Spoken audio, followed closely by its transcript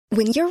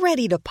When you're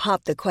ready to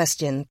pop the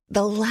question,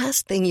 the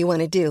last thing you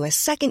want to do is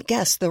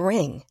second-guess the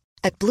ring.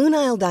 At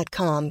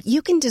BlueNile.com,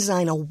 you can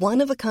design a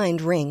one-of-a-kind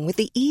ring with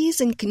the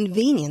ease and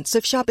convenience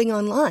of shopping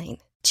online.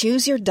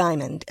 Choose your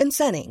diamond and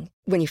setting.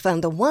 When you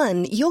find the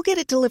one, you'll get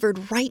it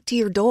delivered right to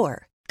your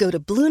door. Go to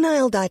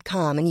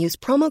BlueNile.com and use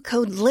promo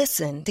code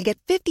LISTEN to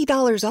get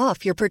 $50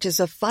 off your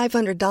purchase of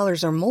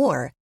 $500 or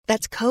more.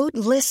 That's code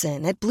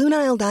LISTEN at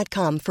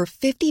BlueNile.com for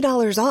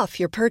 $50 off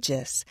your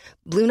purchase.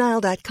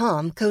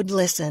 BlueNile.com, code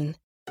LISTEN.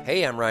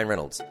 Hey, I'm Ryan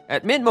Reynolds.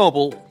 At Mint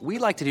Mobile, we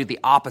like to do the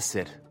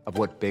opposite of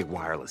what Big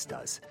Wireless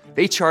does.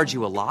 They charge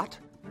you a lot,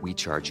 we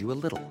charge you a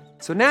little.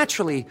 So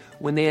naturally,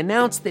 when they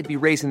announced they'd be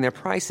raising their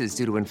prices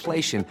due to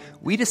inflation,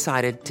 we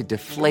decided to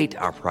deflate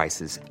our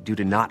prices due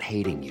to not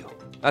hating you.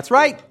 That's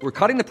right. We're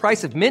cutting the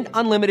price of Mint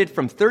Unlimited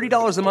from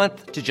 $30 a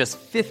month to just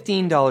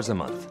 $15 a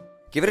month.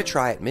 Give it a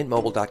try at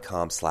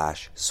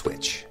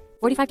mintmobile.com/switch.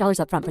 $45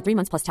 up front for 3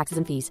 months plus taxes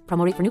and fees.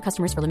 Promo rate for new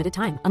customers for limited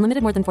time.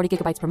 Unlimited more than 40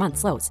 gigabytes per month.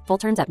 Slows full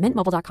terms at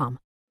mintmobile.com.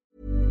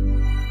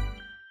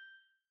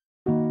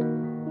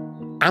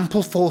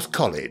 Ampleforth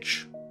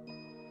College.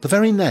 The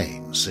very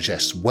name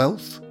suggests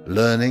wealth,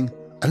 learning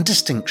and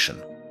distinction.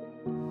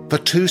 For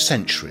 2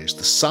 centuries,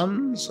 the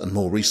sons, and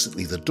more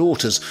recently the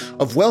daughters,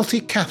 of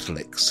wealthy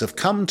Catholics have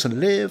come to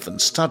live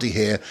and study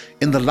here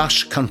in the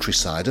lush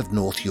countryside of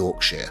North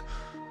Yorkshire,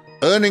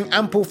 earning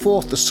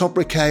Ampleforth the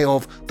sobriquet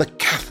of the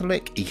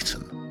Catholic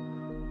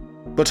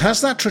Eton. But has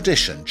that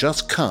tradition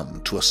just come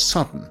to a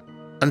sudden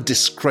and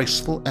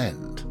disgraceful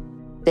end?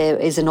 There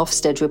is an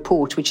Ofsted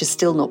report which has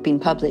still not been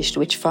published,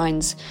 which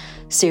finds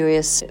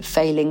serious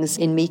failings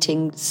in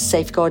meeting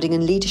safeguarding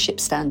and leadership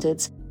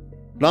standards.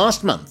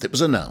 Last month it was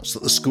announced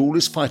that the school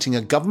is fighting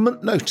a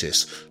government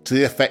notice to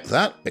the effect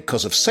that,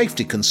 because of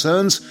safety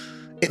concerns,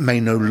 it may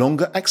no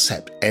longer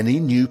accept any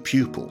new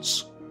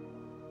pupils.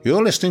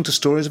 You're listening to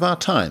Stories of Our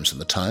Times from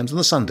the Times and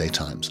the Sunday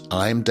Times.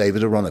 I'm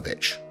David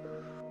Aronovich.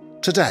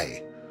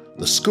 Today,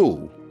 the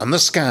school and the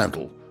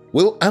scandal.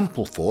 Will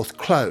Ampleforth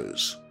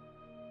close?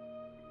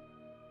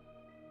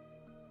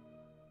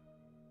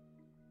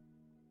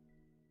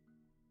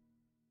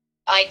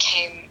 I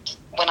came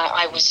when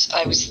I was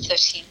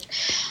 13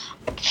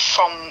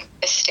 from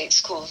a state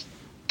school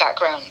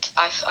background.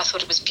 I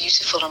thought it was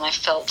beautiful, and I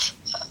felt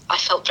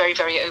very,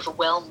 very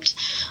overwhelmed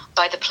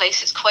by the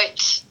place. It's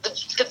quite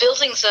the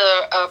buildings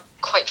are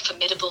quite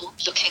formidable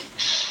looking.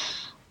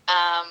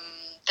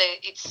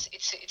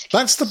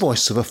 That's the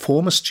voice of a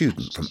former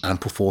student from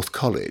Ampleforth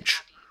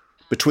College.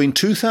 Between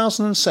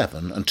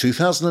 2007 and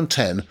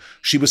 2010,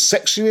 she was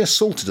sexually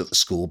assaulted at the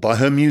school by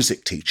her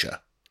music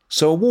teacher.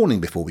 So a warning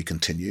before we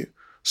continue.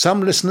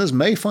 Some listeners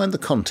may find the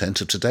content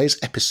of today's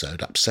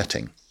episode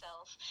upsetting.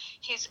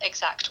 His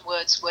exact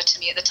words were to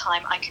me at the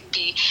time, I can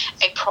be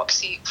a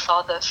proxy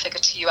father figure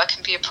to you. I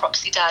can be a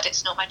proxy dad.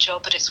 It's not my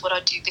job, but it's what I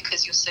do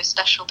because you're so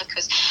special,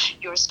 because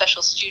you're a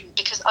special student.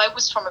 Because I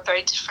was from a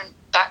very different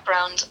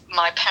background.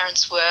 My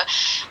parents were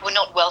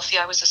not wealthy.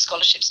 I was a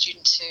scholarship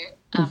student too.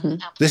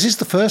 This is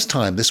the first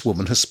time this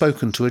woman has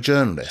spoken to a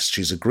journalist.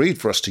 She's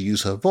agreed for us to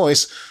use her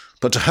voice,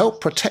 but to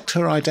help protect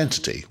her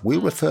identity,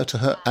 we'll refer to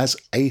her as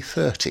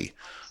A30,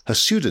 her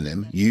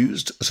pseudonym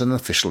used at an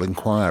official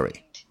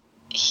inquiry.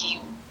 He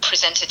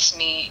presented to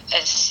me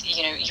as,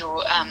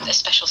 you're a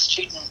special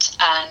student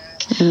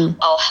and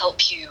I'll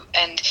help you.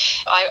 And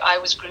I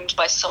was groomed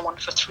by someone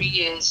for 3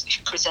 years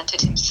who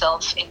presented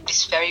himself in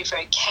this very,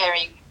 very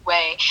caring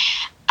way,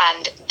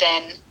 and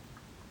then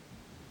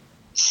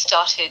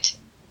started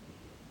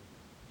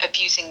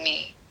abusing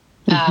me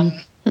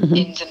in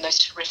the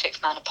most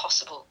horrific manner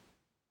possible.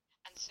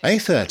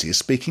 A30 is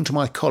speaking to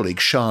my colleague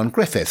Sian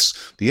Griffiths,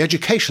 the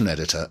education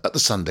editor at the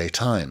Sunday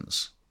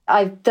Times.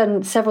 I've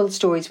done several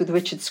stories with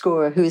Richard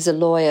Scorer, who is a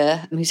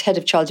lawyer who's head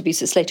of child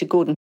abuse at Slater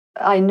Gordon.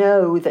 I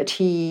know that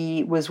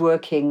he was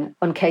working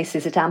on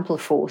cases at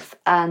Ampleforth,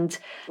 and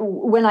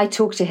when I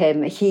talked to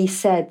him, he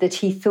said that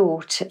he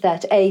thought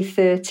that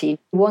A30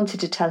 wanted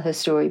to tell her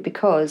story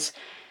because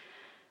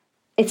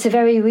it's a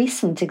very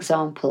recent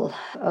example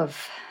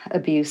of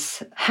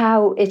abuse,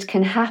 how it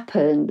can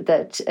happen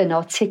that an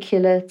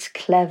articulate,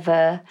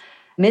 clever,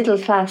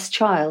 middle-class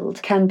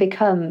child can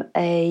become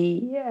a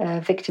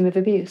victim of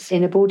abuse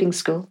in a boarding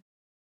school.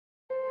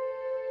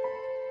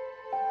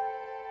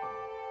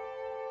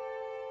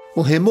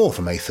 We'll hear more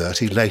from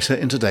A30 later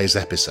in today's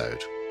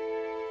episode.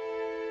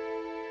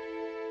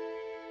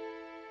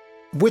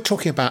 We're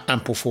talking about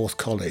Ampleforth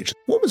College.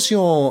 What was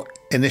your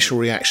initial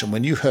reaction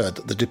when you heard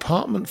that the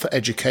Department for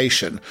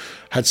Education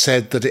had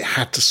said that it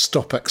had to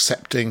stop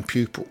accepting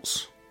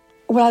pupils?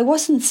 Well, I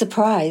wasn't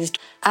surprised.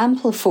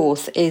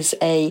 Ampleforth is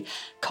a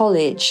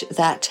college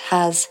that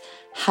has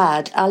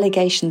had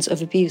allegations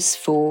of abuse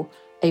for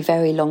a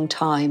very long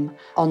time,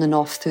 on and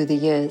off through the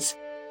years.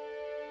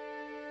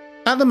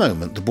 At the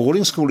moment, the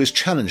boarding school is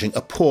challenging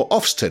a poor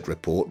Ofsted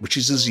report, which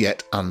is as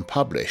yet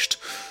unpublished.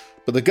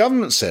 But the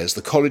government says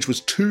the college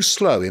was too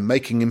slow in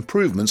making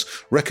improvements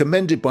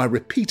recommended by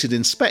repeated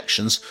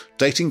inspections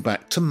dating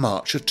back to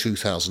March of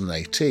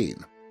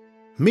 2018.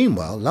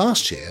 Meanwhile,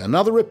 last year,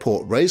 another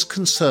report raised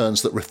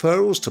concerns that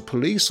referrals to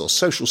police or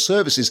social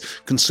services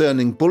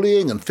concerning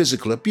bullying and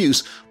physical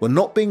abuse were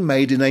not being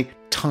made in a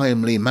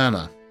timely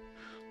manner.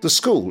 The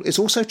school is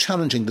also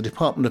challenging the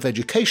Department of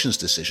Education's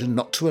decision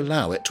not to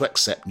allow it to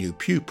accept new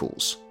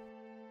pupils.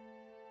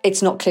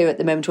 It's not clear at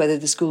the moment whether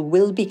the school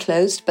will be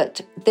closed,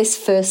 but this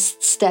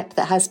first step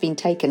that has been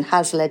taken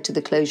has led to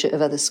the closure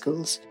of other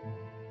schools.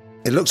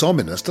 It looks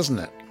ominous, doesn't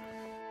it?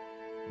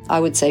 I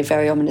would say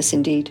very ominous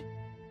indeed.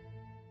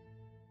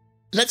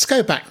 Let's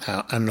go back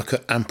now and look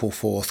at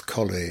Ampleforth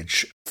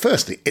College.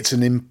 Firstly, it's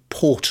an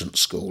important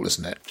school,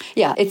 isn't it?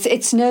 Yeah,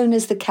 it's known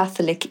as the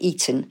Catholic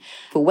Eton.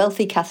 For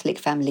wealthy Catholic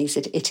families,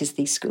 it is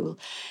the school.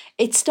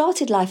 It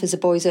started life as a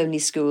boys-only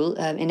school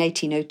in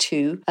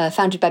 1802,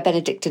 founded by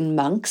Benedictine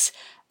monks.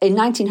 In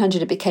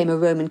 1900, it became a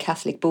Roman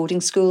Catholic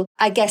boarding school.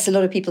 I guess a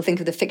lot of people think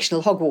of the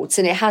fictional Hogwarts,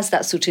 and it has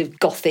that sort of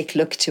Gothic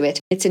look to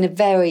it. It's in a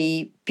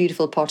very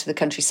beautiful part of the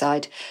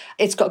countryside.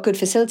 It's got good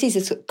facilities,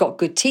 it's got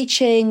good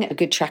teaching, a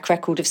good track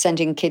record of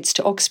sending kids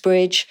to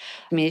Oxbridge.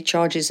 I mean, it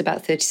charges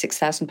about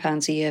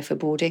 £36,000 a year for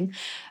boarding.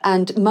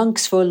 And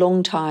monks for a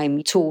long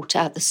time taught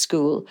at the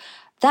school.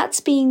 That's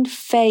been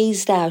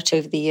phased out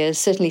over the years,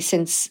 certainly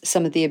since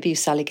some of the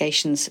abuse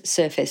allegations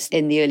surfaced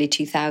in the early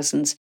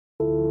 2000s.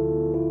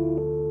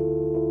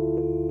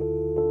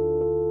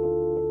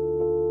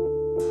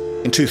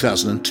 In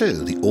 2002,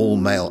 the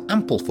all-male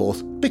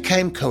Ampleforth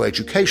became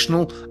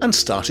coeducational and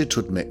started to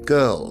admit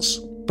girls.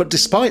 But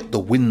despite the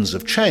winds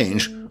of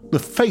change, the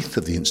faith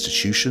of the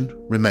institution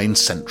remains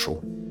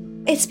central.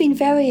 It's been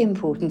very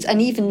important,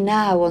 and even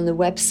now on the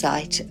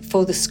website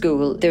for the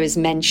school there is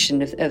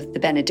mention of the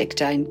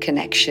Benedictine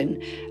connection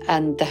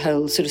and the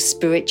whole sort of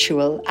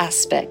spiritual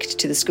aspect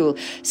to the school.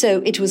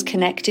 So it was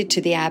connected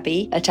to the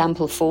abbey at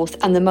Ampleforth,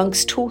 and the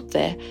monks taught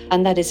there,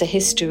 and that is a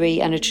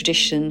history and a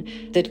tradition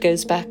that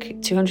goes back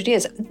 200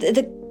 years.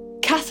 The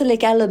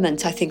Catholic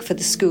element, I think, for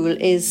the school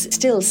is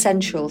still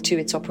central to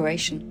its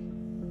operation.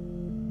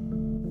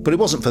 But it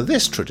wasn't for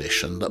this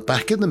tradition that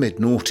back in the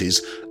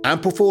mid-noughties,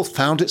 Ampleforth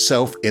found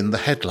itself in the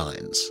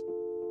headlines.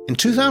 In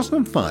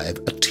 2005,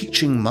 a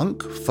teaching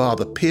monk,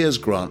 Father Piers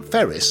Grant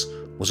Ferris,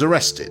 was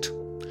arrested.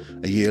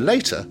 A year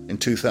later, in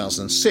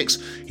 2006,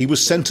 he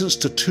was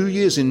sentenced to 2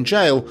 years in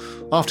jail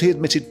after he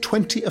admitted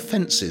 20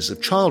 offences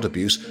of child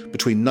abuse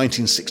between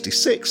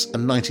 1966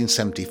 and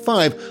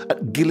 1975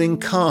 at Gilling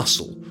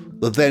Castle,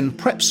 the then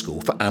prep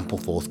school for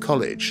Ampleforth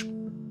College.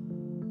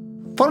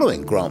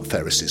 Following Grant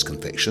Ferris's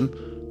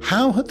conviction,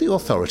 how had the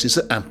authorities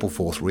at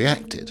Ampleforth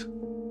reacted?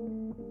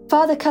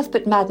 Father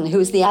Cuthbert Madden, who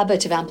was the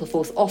abbot of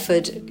Ampleforth,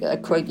 offered a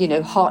quote,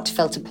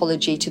 heartfelt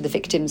apology to the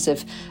victims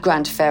of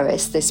Grant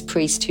Ferris, this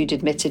priest who'd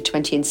admitted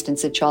 20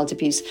 instances of child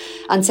abuse,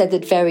 and said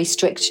that very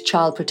strict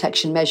child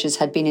protection measures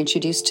had been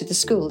introduced to the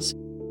schools.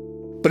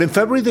 But in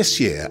February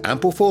this year,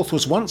 Ampleforth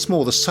was once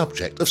more the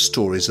subject of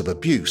stories of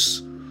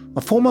abuse.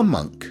 A former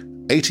monk,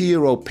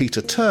 80-year-old Peter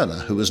Turner,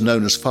 who was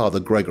known as Father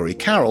Gregory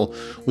Carroll,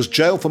 was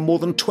jailed for more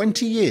than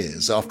 20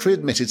 years after he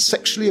admitted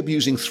sexually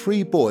abusing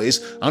 3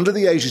 boys under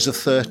the ages of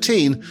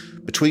 13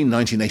 between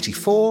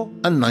 1984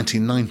 and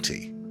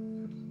 1990.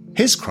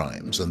 His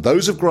crimes, and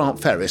those of Grant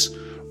Ferris,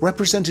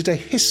 represented a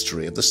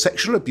history of the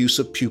sexual abuse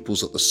of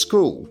pupils at the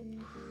school.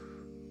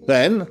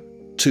 Then,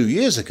 2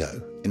 years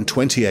ago, in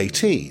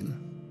 2018...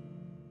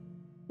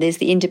 There's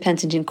the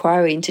independent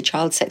inquiry into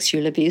child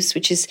sexual abuse,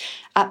 which is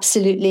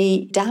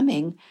absolutely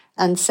damning,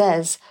 and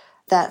says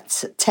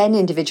that 10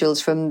 individuals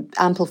from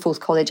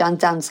Ampleforth College and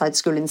Downside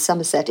School in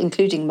Somerset,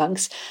 including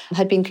monks,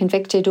 had been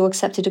convicted or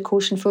accepted a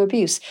caution for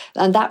abuse.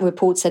 And that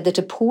report said that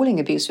appalling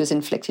abuse was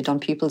inflicted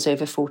on pupils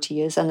over 40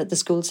 years and that the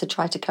schools had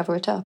tried to cover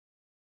it up.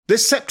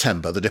 This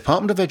September, the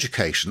Department of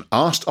Education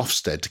asked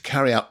Ofsted to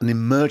carry out an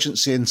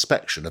emergency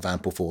inspection of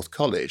Ampleforth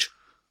College.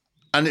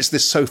 And it's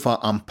this so far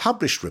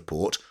unpublished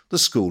report the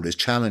school is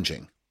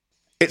challenging.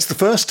 It's the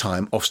first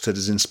time Ofsted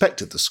has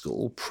inspected the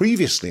school.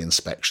 Previously,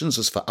 inspections,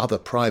 as for other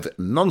private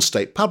and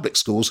non-state public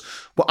schools,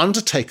 were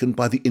undertaken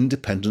by the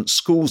Independent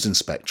Schools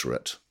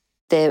Inspectorate.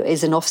 There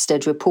is an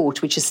Ofsted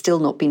report which has still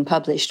not been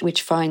published,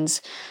 which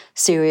finds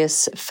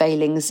serious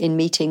failings in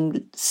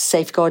meeting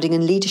safeguarding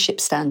and leadership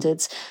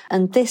standards.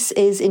 And this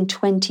is in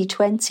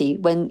 2020,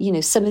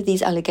 when, some of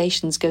these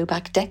allegations go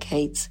back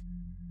decades.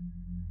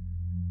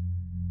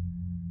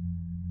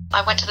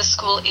 I went to the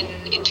school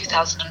in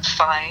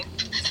 2005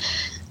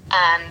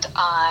 and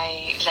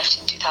I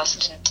left in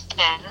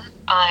 2010.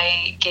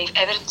 I gave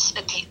evidence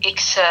at the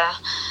ICSA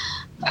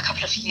a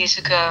couple of years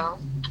ago.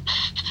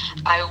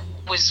 I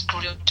was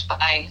groomed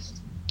by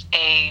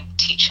a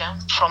teacher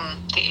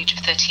from the age of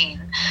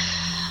 13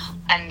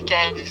 and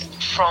then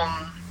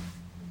from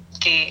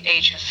the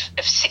age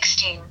of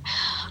 16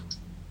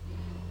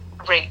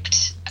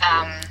 raped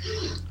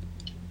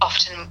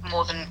often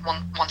more than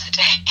once a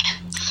day.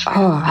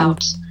 I'm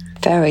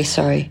very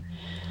sorry.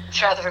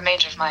 Throughout the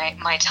remainder of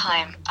my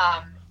time.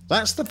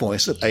 That's the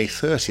voice of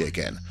A30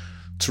 again.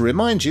 To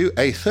remind you,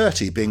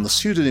 A30 being the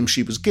pseudonym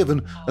she was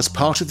given as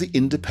part of the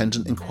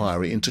independent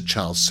inquiry into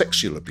child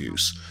sexual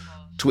abuse.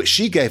 to which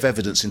she gave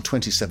evidence in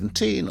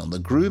 2017 on the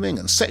grooming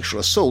and sexual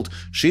assault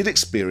she had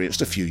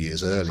experienced a few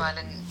years earlier.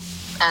 Violin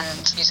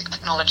and music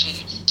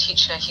technology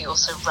teacher. He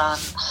also ran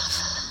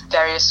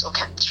various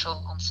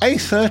orchestral ensembles.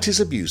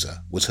 A30's abuser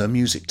was her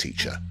music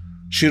teacher.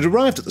 She had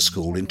arrived at the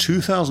school in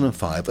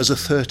 2005 as a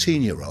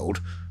 13-year-old,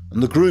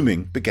 and the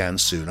grooming began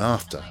soon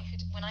after.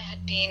 When I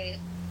had been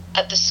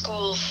at the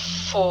school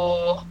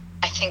for,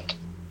 I think,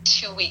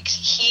 2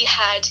 weeks, he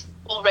had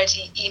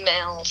already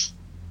emailed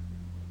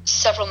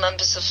several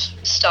members of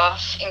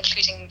staff,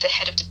 including the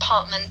head of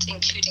department,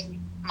 including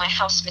my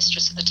house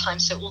mistress at the time,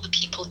 so all the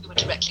people who were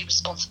directly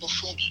responsible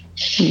for me.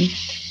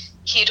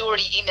 He had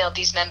already emailed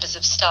these members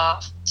of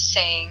staff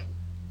saying,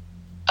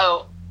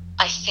 "Oh,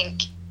 I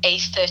think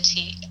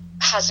A30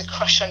 has a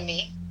crush on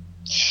me.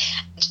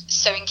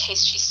 So in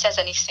case she says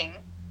anything,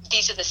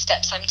 these are the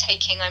steps I'm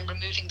taking. I'm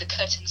removing the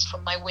curtains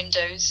from my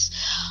windows.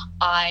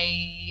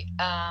 I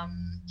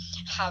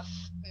have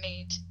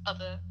made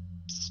other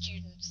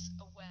students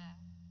aware."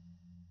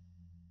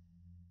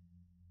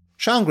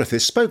 Sian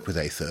Griffiths spoke with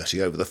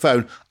A30 over the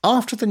phone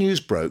after the news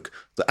broke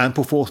that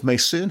Ampleforth may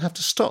soon have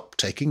to stop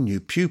taking new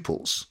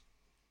pupils.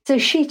 So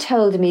she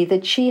told me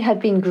that she had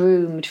been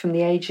groomed from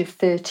the age of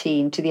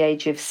 13 to the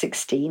age of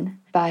 16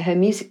 by her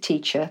music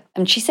teacher.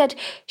 And she said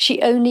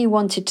she only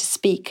wanted to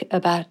speak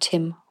about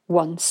him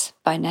once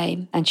by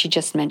name, and she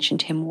just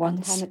mentioned him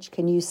once. How much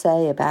can you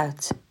say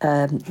about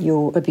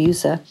your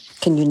abuser?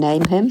 Can you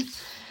name him?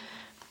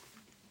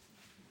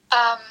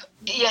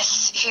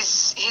 Yes,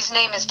 his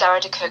name is Dara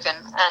de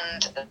Kogan,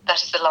 and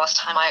that is the last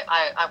time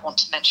I want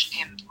to mention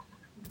him,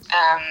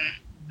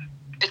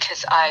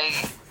 because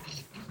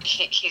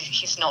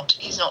he's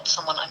not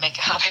someone I make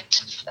a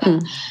habit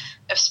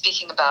of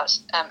speaking about,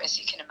 as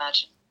you can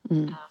imagine.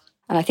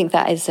 And I think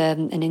that is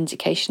an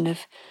indication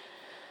of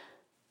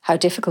how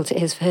difficult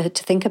it is for her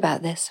to think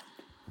about this.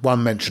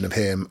 One mention of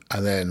him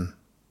and then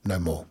no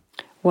more.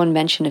 One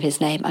mention of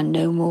his name and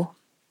no more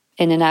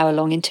in an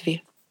hour-long interview.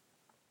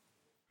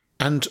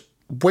 And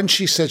when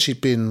she said she'd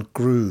been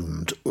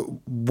groomed,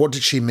 what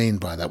did she mean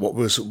by that?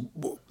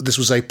 This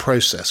was a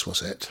process,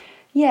 was it?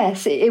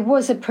 Yes, it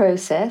was a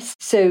process.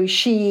 So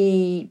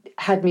she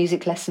had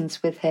music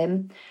lessons with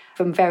him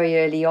from very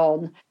early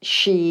on.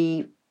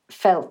 She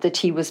felt that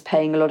he was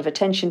paying a lot of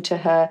attention to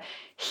her.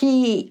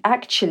 He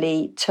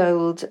actually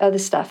told other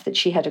staff that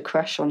she had a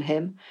crush on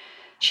him.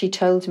 She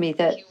told me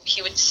that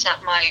he would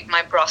snap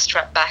my bra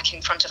strap back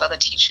in front of other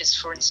teachers,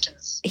 for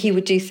instance. He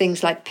would do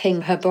things like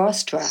ping her bra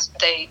strap.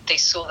 They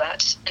saw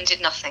that and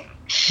did nothing.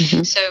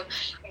 Mm-hmm. So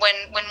when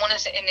one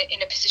is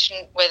in a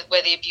position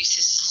where the abuse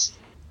is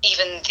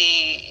even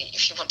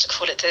if you want to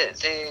call it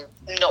the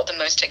not the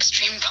most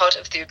extreme part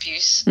of the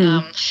abuse,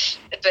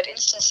 but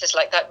instances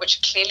like that which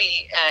are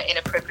clearly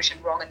inappropriate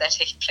and wrong, and they're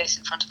taking place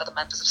in front of other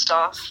members of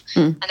staff,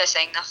 and they're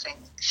saying nothing,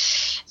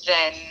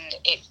 then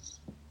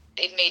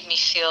it made me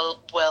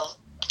feel, well,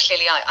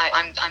 clearly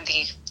I'm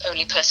the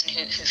only person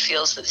who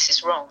feels that this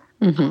is wrong.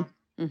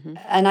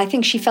 And I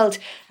think she felt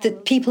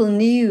that people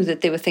knew that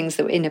there were things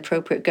that were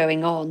inappropriate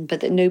going on, but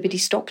that nobody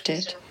stopped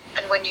it.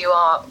 And when you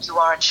are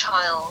a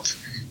child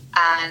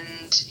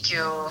and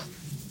you're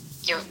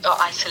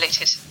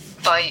isolated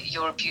by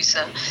your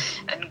abuser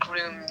and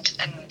groomed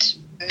and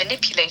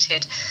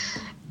manipulated,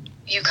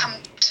 you come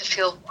to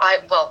feel,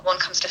 one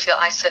comes to feel,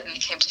 I certainly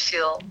came to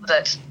feel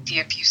that the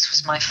abuse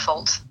was my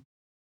fault.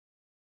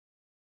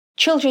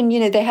 Children,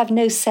 they have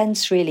no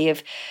sense really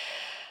of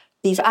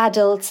these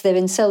adults. They're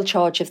in sole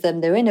charge of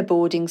them. They're in a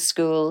boarding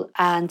school.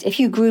 And if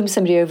you groom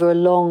somebody over a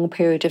long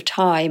period of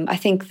time, I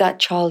think that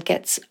child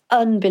gets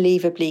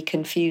unbelievably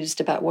confused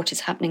about what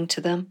is happening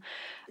to them.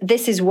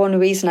 This is one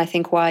reason, I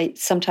think, why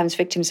sometimes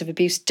victims of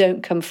abuse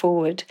don't come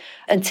forward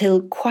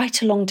until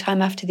quite a long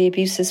time after the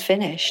abuse is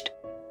finished.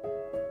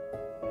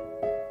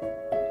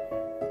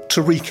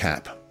 To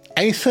recap,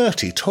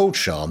 A30 told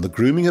Sian the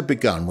grooming had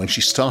begun when she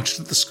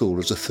started at the school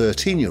as a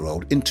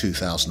 13-year-old in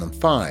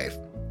 2005.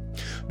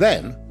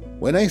 Then,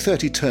 when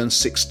A30 turned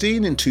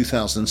 16 in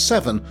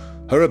 2007,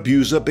 her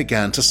abuser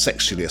began to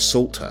sexually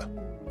assault her.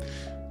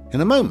 In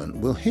a moment,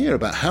 we'll hear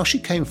about how she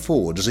came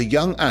forward as a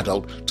young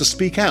adult to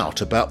speak out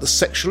about the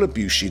sexual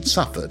abuse she'd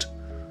suffered.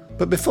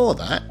 But before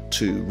that,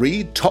 to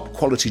read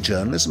top-quality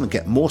journalism and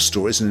get more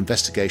stories and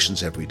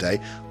investigations every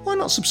day, why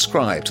not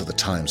subscribe to The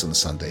Times and The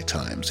Sunday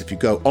Times? If you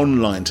go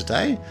online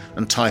today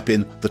and type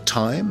in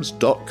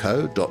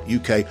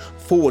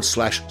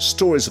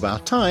thetimes.co.uk/stories of our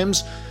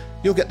times,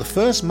 you'll get the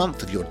first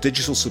month of your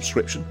digital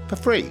subscription for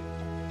free.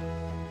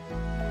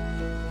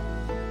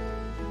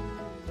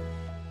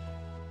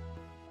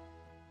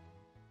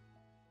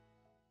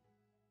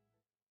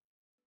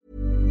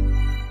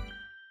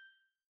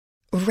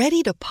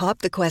 Ready to pop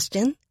the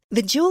question?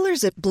 The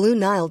jewelers at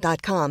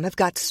BlueNile.com have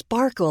got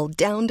sparkle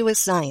down to a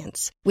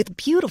science with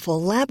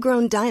beautiful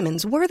lab-grown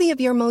diamonds worthy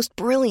of your most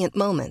brilliant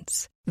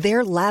moments.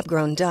 Their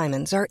lab-grown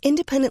diamonds are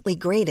independently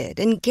graded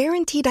and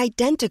guaranteed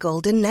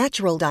identical to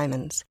natural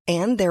diamonds,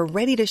 and they're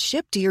ready to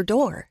ship to your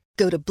door.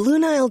 Go to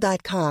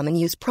BlueNile.com and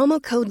use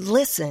promo code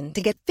LISTEN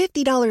to get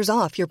 $50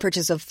 off your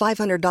purchase of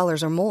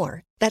 $500 or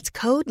more. That's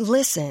code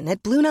LISTEN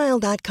at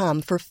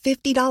BlueNile.com for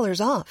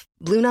 $50 off.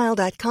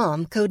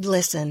 BlueNile.com, code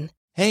LISTEN.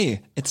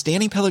 Hey, it's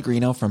Danny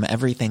Pellegrino from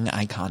Everything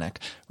Iconic.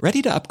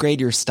 Ready to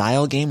upgrade your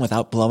style game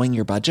without blowing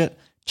your budget?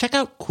 Check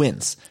out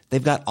Quince.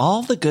 They've got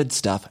all the good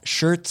stuff,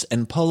 shirts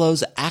and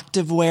polos,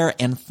 activewear,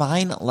 and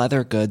fine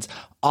leather goods,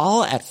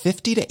 all at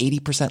 50 to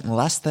 80%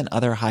 less than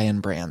other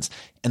high-end brands.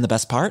 And the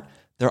best part?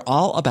 They're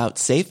all about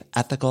safe,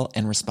 ethical,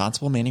 and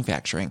responsible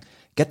manufacturing.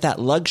 Get that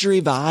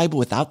luxury vibe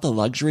without the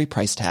luxury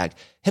price tag.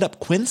 Hit up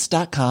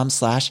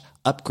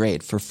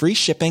quince.com/upgrade for free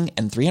shipping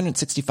and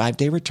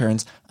 365-day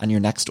returns on your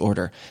next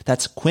order.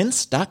 That's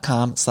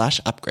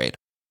quince.com/upgrade.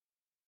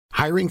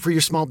 Hiring for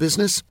your small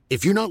business?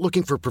 If you're not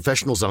looking for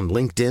professionals on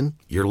LinkedIn,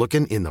 you're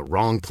looking in the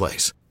wrong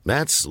place.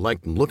 That's like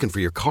looking for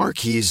your car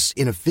keys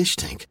in a fish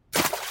tank.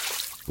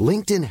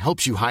 LinkedIn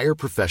helps you hire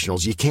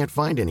professionals you can't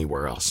find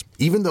anywhere else,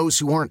 even those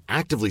who aren't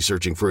actively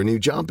searching for a new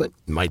job but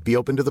might be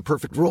open to the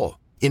perfect role.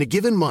 In a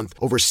given month,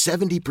 over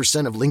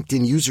 70% of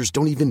LinkedIn users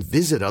don't even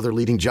visit other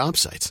leading job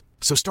sites.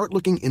 So start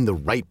looking in the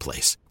right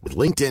place. With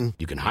LinkedIn,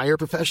 you can hire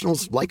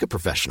professionals like a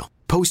professional.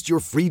 Post your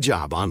free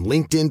job on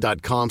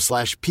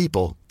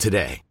linkedin.com/people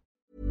today.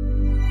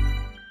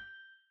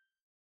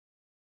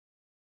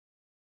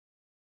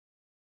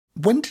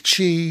 When did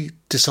she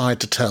decide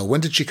to tell?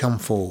 When did she come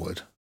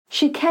forward?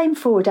 She came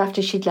forward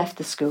after she'd left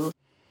the school.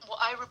 Well,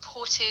 I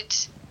reported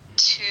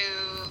to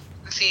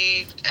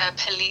the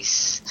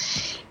police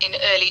in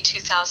early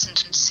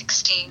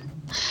 2016,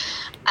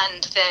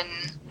 and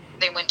then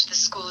they went to the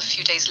school a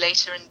few days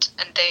later and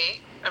they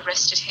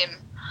arrested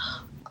him.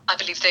 I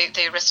believe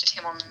they arrested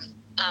him on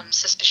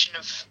suspicion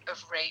of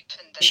rape.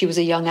 And she was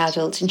a young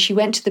adult, and she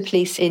went to the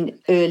police in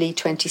early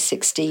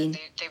 2016.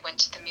 They went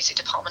to the music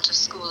department of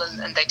school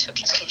and they took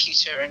his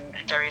computer and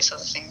various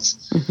other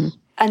things. Mm-hmm.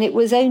 And it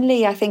was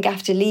only, I think,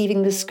 after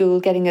leaving the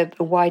school, getting a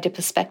wider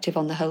perspective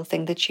on the whole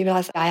thing, that she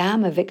realised, I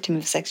am a victim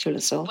of sexual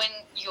assault. When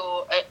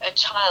you're a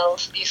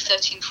child, you're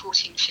 13,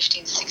 14,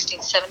 15,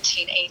 16,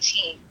 17,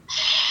 18,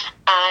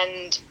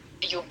 and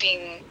you're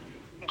being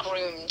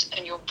groomed,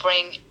 and your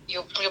brain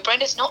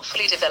is not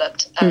fully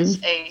developed as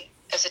a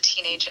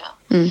teenager.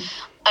 And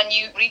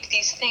you read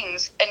these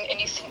things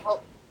and you think,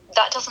 well,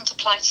 that doesn't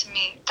apply to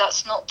me.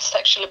 That's not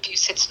sexual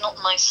abuse. It's not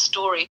my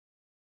story.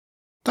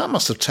 That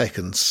must have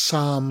taken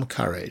some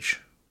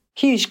courage.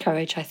 Huge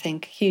courage, I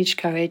think. Huge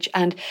courage.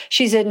 And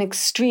she's an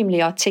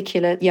extremely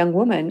articulate young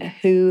woman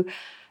who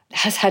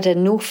has had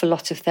an awful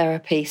lot of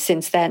therapy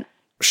since then.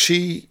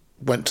 She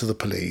went to the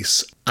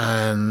police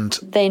and...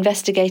 They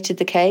investigated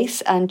the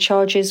case and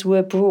charges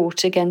were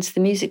brought against the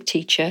music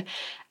teacher,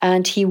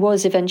 and he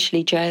was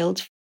eventually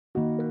jailed.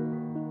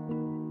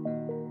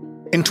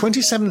 In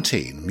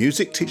 2017,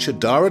 music teacher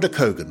Dara de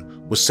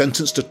Kogan was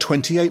sentenced to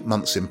 28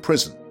 months in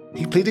prison.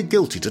 He pleaded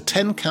guilty to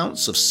 10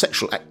 counts of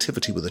sexual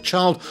activity with a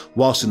child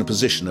whilst in a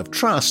position of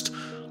trust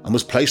and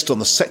was placed on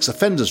the sex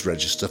offenders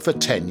register for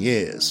 10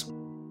 years.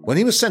 When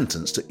he was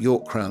sentenced at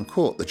York Crown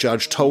Court, the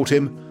judge told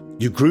him,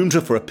 "You groomed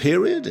her for a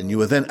period and you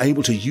were then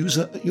able to use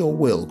her at your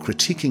will,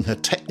 critiquing her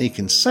technique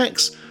in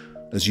sex,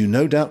 as you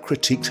no doubt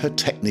critiqued her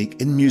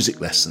technique in music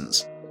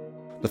lessons.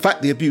 The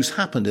fact the abuse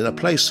happened in a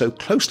place so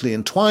closely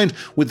entwined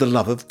with the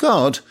love of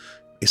God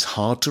is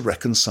hard to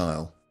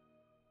reconcile."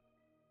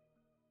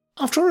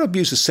 After her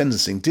abuser's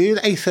sentencing, did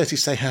A30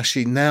 say how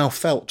she now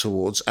felt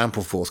towards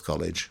Ampleforth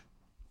College?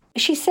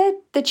 She said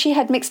that she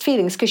had mixed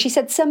feelings because she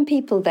said some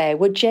people there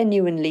were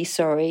genuinely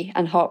sorry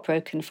and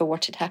heartbroken for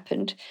what had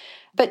happened.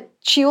 But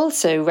she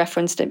also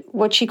referenced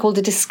what she called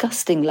a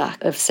disgusting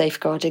lack of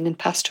safeguarding and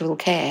pastoral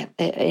care,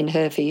 in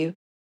her view.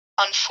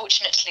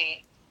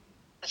 Unfortunately,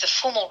 the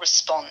formal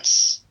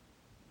response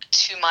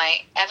to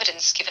my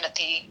evidence given at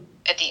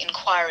the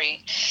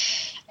inquiry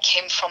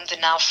came from the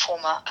now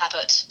former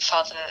abbot,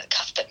 Father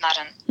Cuthbert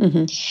Madden.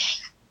 Mm-hmm.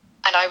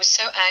 And I was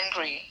so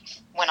angry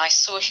when I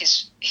saw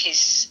his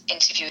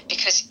interview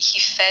because he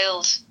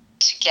failed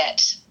to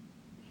get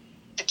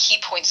the key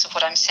points of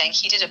what I'm saying.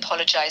 He did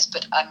apologise,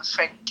 but I'm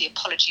afraid the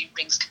apology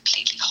rings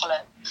completely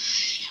hollow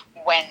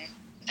when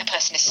a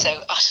person is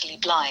so utterly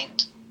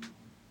blind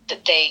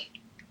that they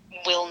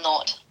will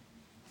not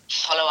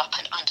follow up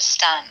and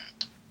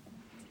understand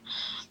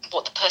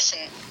what the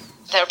person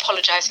they're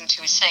apologising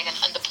to is saying.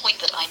 And the point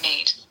that I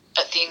made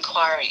at the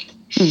inquiry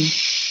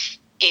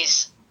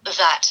is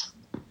that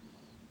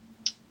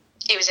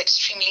it was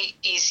extremely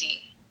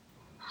easy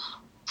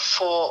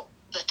for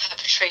the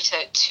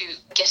perpetrator to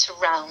get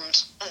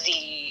around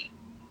the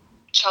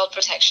child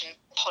protection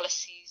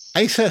policies.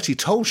 A30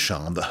 told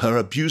Sian that her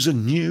abuser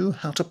knew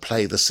how to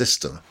play the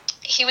system.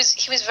 He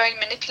was very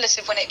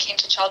manipulative when it came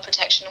to child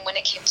protection and when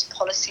it came to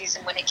policies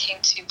and when it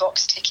came to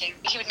box ticking.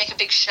 He would make a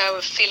big show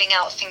of filling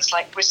out things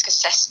like risk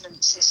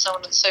assessments and so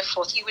on and so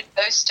forth. He would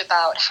boast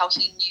about how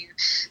he knew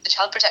the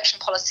child protection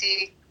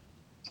policy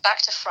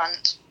back to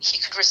front. He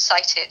could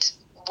recite it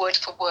word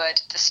for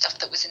word, the stuff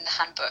that was in the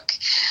handbook.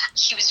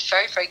 He was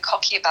very, very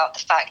cocky about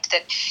the fact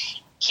that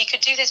He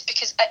could do this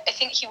because I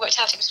think he worked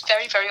out it was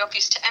very, very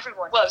obvious to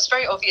everyone. Well, it was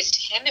very obvious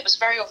to him. It was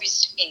very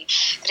obvious to me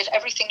that if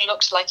everything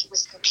looked like it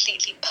was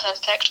completely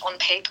perfect on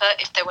paper,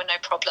 if there were no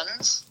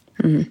problems,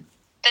 then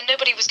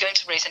nobody was going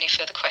to raise any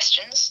further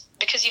questions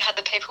because you had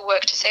the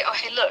paperwork to say, oh,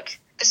 hey, look,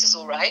 this is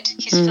all right.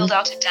 He's filled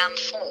out a damn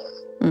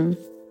form.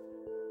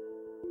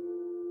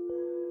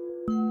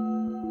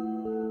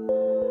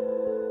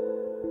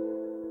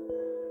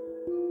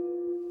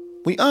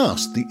 We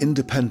asked the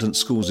Independent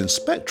Schools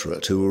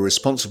Inspectorate, who were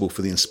responsible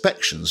for the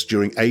inspections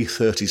during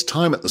A30's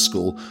time at the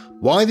school,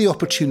 why the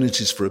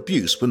opportunities for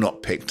abuse were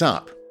not picked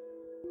up.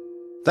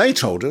 They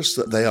told us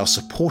that they are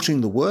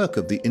supporting the work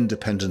of the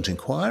Independent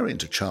Inquiry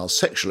into Child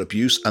Sexual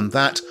Abuse and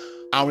that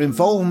our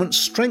involvement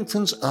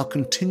strengthens our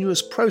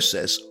continuous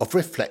process of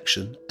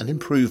reflection and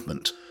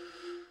improvement.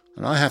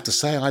 And I have to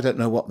say, I don't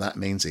know what that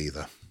means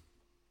either.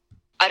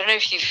 I don't know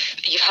if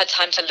you've had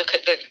time to look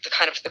at the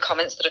kind of the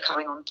comments that are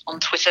coming on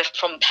Twitter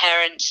from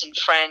parents and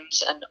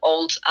friends and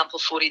old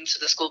Amplefordians of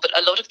the school, but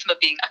a lot of them are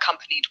being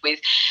accompanied with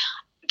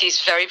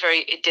these very,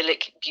 very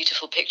idyllic,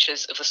 beautiful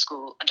pictures of the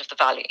school and of the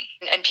valley.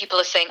 And people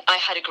are saying, I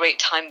had a great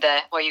time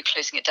there, why are you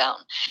closing it down?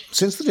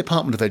 Since the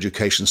Department of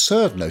Education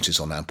served notice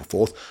on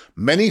Ampleforth,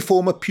 many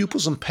former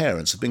pupils and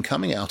parents have been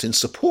coming out in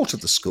support of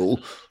the school,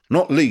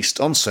 not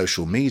least on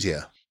social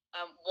media.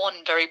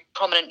 One very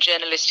prominent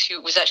journalist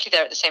who was actually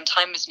there at the same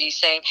time as me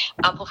saying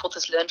Ampleforth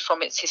has learned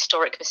from its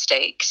historic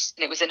mistakes,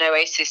 and it was an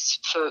oasis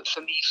for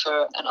me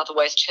for an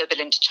otherwise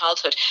turbulent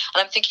childhood.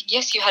 And I'm thinking,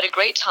 yes, you had a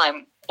great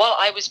time while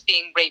I was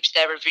being raped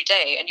there every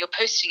day, and you're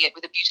posting it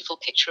with a beautiful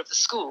picture of the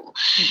school,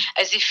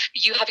 as if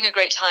you having a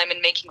great time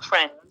and making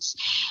friends,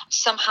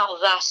 somehow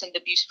that and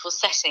the beautiful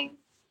setting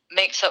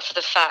makes up for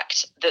the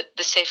fact that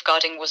the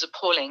safeguarding was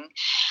appalling,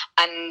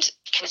 and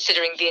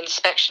considering the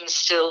inspection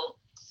still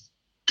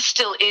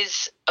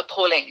is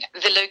appalling.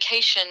 The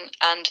location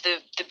and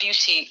the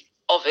beauty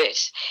of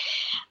it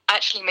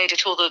actually made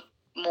it all the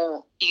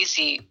more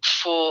easy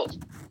for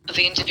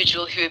the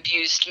individual who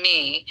abused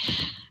me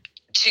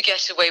to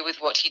get away with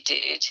what he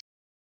did.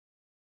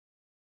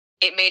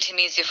 It made him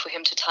easier for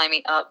him to tie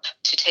me up,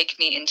 to take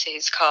me into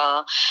his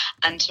car,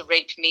 and to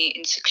rape me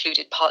in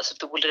secluded parts of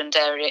the woodland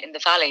area in the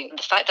valley. And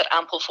the fact that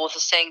Ampleforth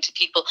is saying to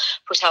people,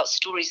 put out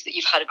stories that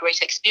you've had a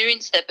great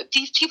experience there, but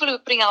these people who are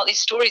putting out these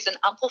stories and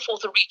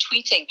Ampleforth are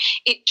retweeting,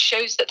 it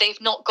shows that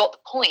they've not got the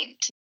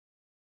point.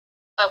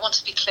 I want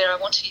to be clear, I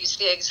want to use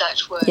the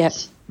exact words. Yep.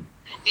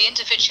 The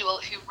individual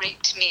who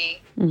raped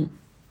me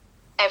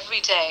every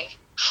day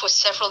for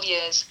several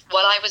years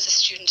while I was a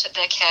student at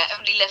their care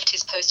only left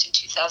his post in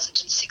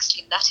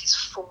 2016. That is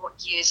 4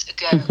 years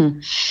ago.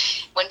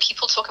 When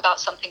people talk about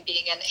something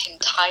being an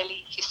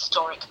entirely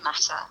historic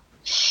matter,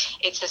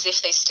 it's as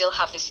if they still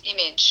have this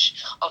image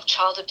of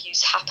child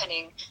abuse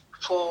happening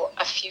for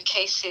a few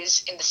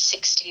cases in the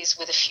 60s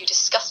with a few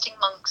disgusting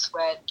monks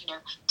where,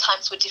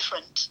 times were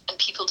different and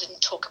people didn't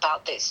talk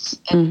about this.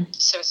 And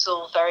so it's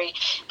all very,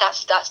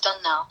 that's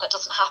done now. That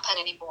doesn't happen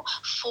anymore.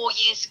 4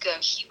 years ago,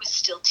 he was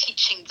still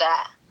teaching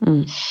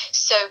there.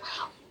 So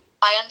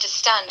I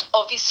understand,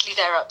 obviously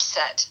they're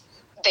upset.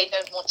 They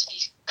don't want to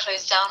be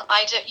closed down.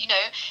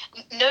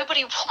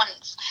 Nobody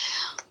wants.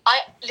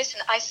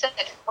 I said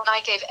when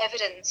I gave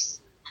evidence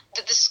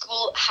that the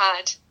school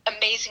had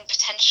amazing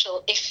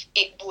potential if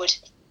it would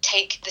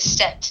take the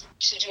step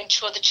to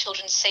ensure the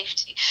children's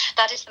safety.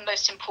 That is the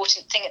most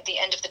important thing at the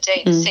end of the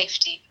day, the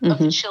safety of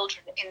the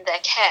children in their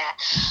care.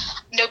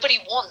 Nobody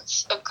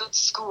wants a good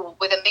school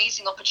with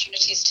amazing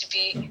opportunities to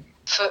be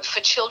for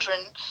children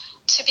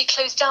to be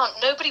closed down.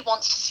 Nobody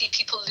wants to see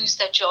people lose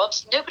their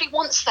jobs. Nobody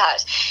wants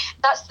that.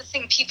 That's the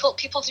thing. People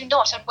do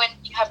not. And when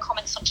you have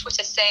comments on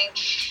Twitter saying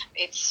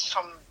it's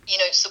from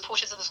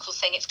supporters of the school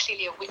saying it's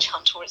clearly a witch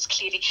hunt or it's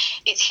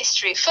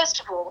history. First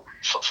of all,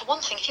 for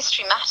one thing,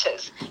 history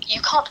matters.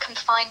 You can't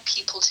confine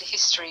people to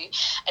history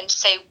and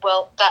say,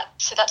 well, that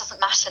doesn't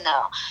matter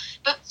now.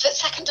 But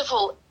second of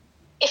all,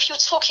 if you're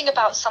talking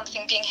about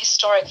something being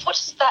historic, what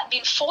does that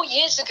mean? 4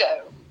 years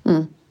ago?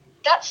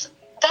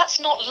 That's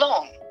not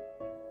long.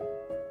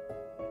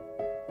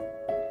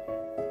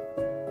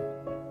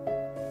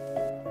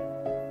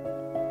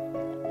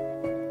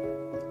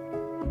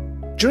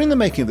 During the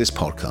making of this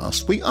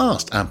podcast, we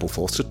asked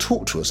Ampleforth to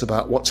talk to us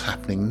about what's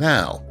happening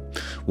now,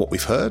 what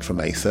we've heard from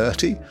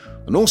A30,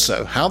 and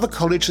also how the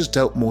college has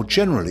dealt more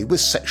generally with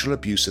sexual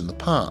abuse in the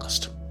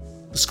past.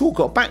 The school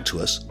got back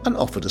to us and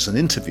offered us an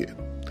interview.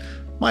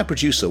 My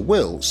producer,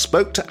 Will,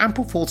 spoke to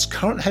Ampleforth's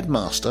current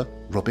headmaster,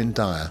 Robin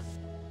Dyer.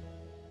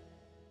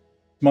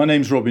 My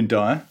name's Robin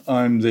Dyer.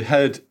 I'm the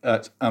head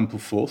at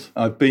Ampleforth.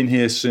 I've been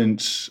here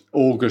since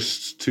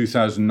August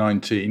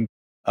 2019.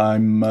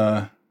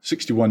 I'm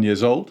 61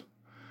 years old.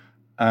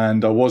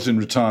 And I was in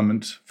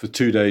retirement for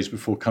 2 days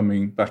before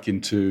coming back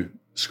into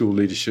school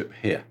leadership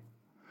here.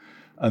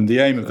 And the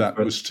aim of that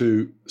was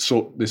to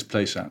sort this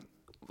place out.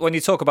 When you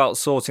talk about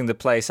sorting the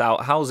place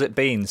out, how's it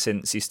been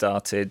since you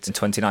started in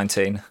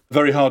 2019?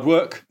 Very hard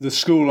work. The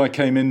school I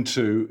came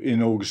into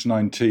in August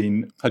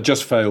 19 had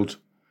just failed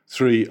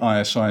 3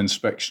 ISI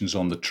inspections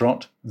on the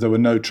trot. There were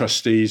no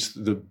trustees.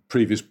 The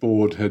previous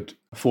board had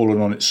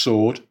fallen on its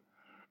sword.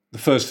 The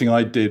first thing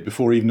I did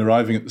before even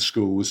arriving at the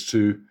school was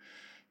to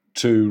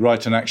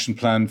write an action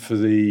plan for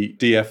the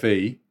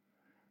DFE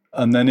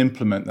and then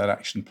implement that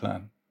action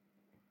plan.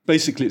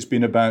 Basically, it's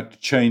been about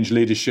change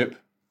leadership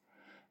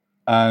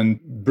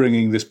and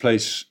bringing this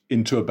place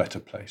into a better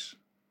place.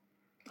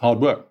 Hard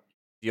work.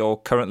 You're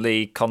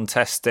currently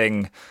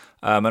contesting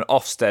an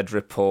Ofsted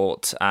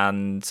report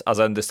and, as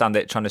I understand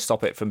it, trying to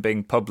stop it from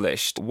being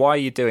published. Why are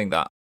you doing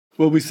that?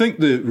 Well, we think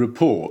the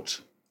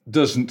report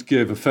doesn't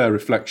give a fair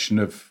reflection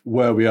of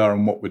where we are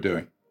and what we're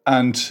doing.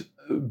 And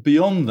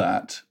beyond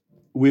that,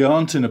 we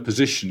aren't in a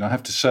position, I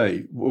have to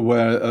say,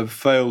 where a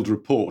failed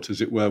report,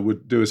 as it were,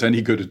 would do us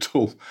any good at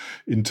all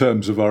in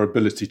terms of our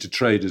ability to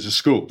trade as a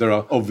school. There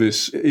are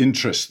obvious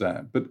interests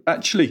there. But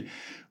actually,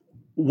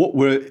 what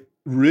we're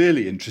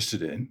really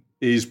interested in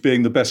is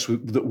being the best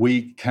that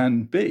we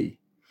can be.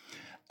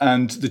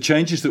 And the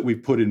changes that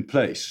we've put in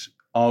place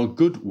are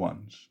good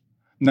ones.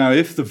 Now,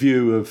 if the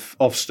view of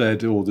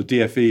Ofsted or the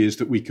DFE is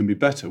that we can be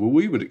better, well,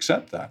 we would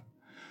accept that.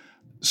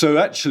 So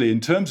actually,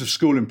 in terms of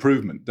school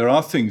improvement, there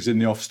are things in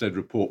the Ofsted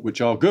report which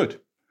are good,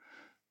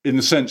 in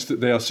the sense that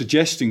they are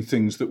suggesting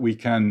things that we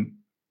can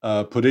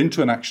put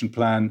into an action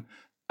plan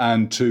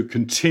and to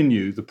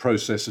continue the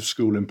process of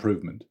school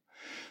improvement.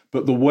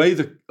 But the way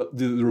the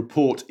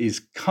report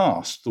is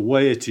cast, the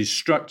way it is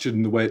structured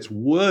and the way it's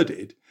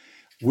worded,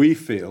 we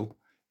feel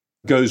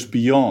goes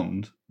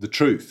beyond the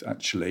truth,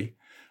 actually.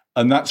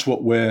 And that's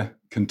what we're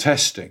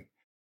contesting.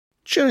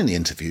 During the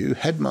interview,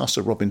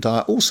 Headmaster Robin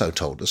Dyer also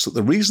told us that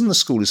the reason the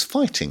school is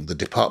fighting the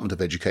Department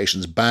of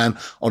Education's ban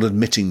on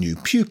admitting new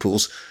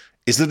pupils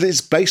is that it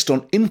is based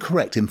on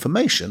incorrect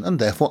information and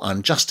therefore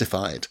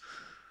unjustified.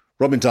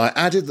 Robin Dyer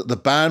added that the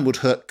ban would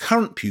hurt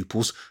current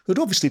pupils who had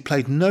obviously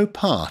played no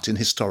part in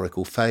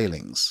historical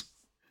failings.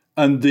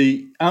 And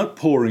the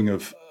outpouring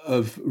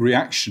of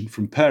reaction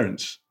from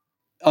parents,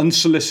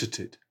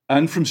 unsolicited,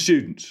 and from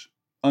students,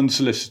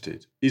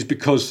 unsolicited, is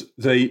because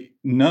they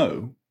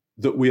know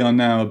that we are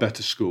now a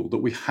better school, that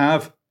we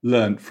have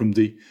learned from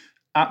the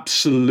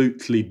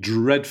absolutely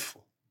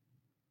dreadful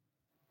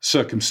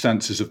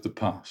circumstances of the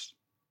past.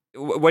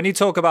 When you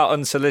talk about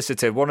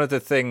unsolicited, one of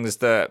the things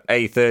that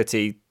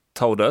A30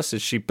 told us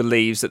is she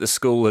believes that the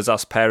school has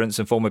asked parents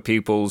and former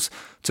pupils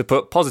to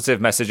put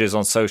positive messages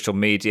on social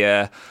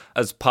media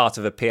as part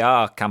of a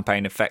PR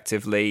campaign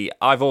effectively.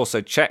 I've also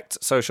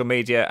checked social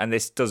media and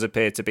this does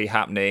appear to be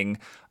happening,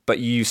 but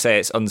you say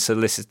it's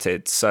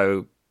unsolicited.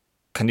 So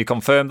can you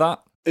confirm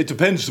that? It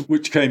depends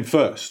which came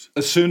first.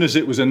 As soon as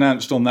it was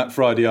announced on that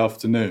Friday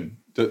afternoon,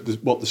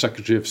 what the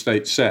Secretary of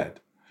State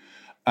said,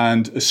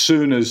 and as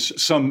soon as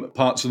some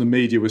parts of the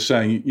media were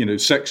saying,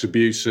 sex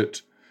abuse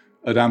at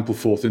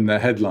Ampleforth in their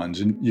headlines,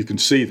 and you can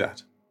see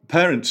that,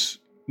 parents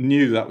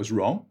knew that was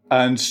wrong,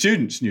 and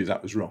students knew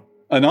that was wrong.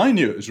 And I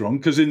knew it was wrong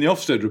because in the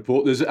Ofsted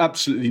report, there's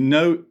absolutely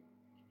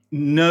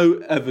no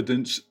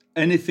evidence,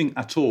 anything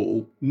at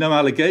all, no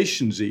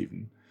allegations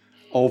even,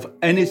 of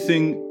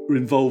anything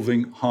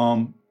involving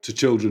harm to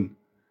children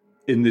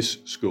in this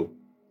school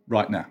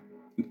right now.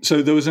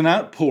 So there was an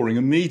outpouring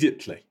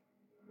immediately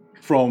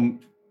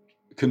from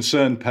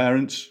concerned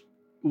parents.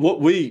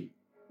 What we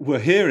were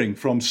hearing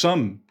from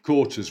some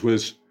quarters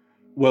was,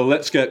 well,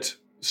 let's get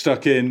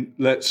stuck in,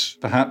 let's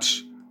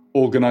perhaps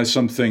organise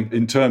something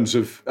in terms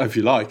of, if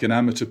you like, an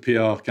amateur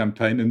PR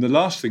campaign. And the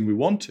last thing we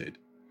wanted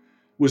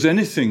was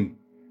anything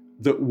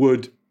that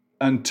would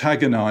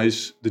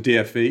antagonise the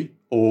DFE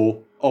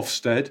or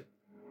Ofsted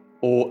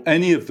or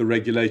any of the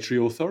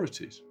regulatory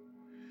authorities.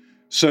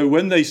 So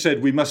when they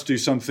said we must do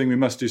something,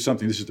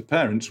 this is the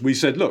parents, we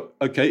said, look,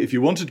 okay, if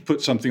you wanted to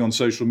put something on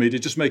social media,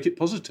 just make it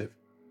positive.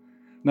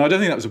 Now, I don't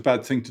think that was a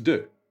bad thing to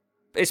do.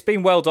 It's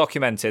been well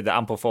documented that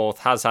Ampleforth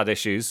has had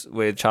issues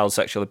with child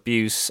sexual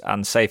abuse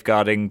and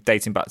safeguarding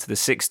dating back to the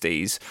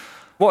 60s.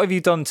 What have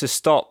you done to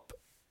stop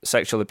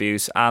sexual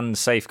abuse and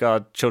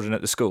safeguard children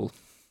at the school?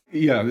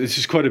 Yeah, this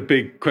is quite a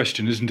big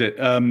question, isn't it?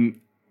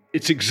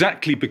 It's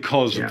exactly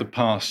because of the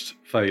past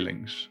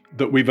failings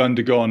that we've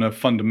undergone a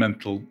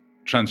fundamental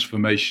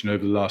transformation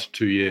over the last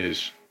 2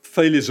 years.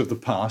 Failures of the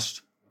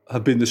past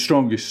have been the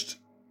strongest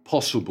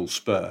possible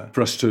spur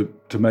for us to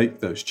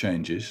make those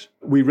changes.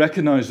 We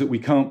recognise that we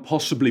can't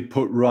possibly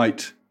put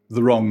right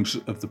the wrongs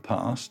of the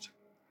past,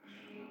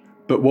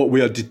 but what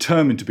we are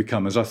determined to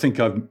become, as I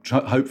think I've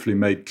hopefully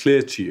made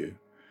clear to you,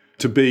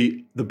 to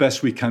be the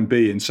best we can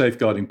be in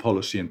safeguarding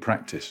policy and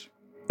practice.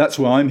 That's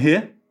why I'm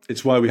here.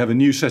 It's why we have a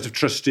new set of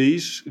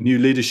trustees, a new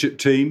leadership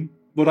team.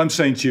 What I'm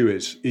saying to you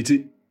is,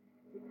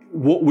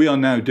 what we are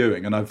now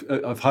doing, and I've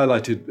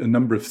highlighted a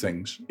number of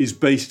things, is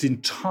based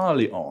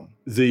entirely on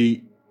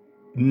the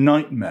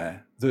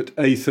nightmare that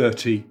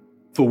A30,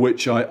 for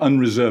which I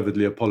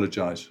unreservedly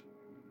apologise.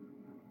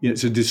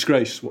 It's a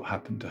disgrace what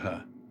happened to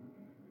her.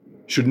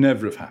 Should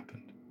never have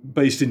happened.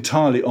 Based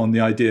entirely on the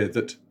idea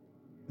that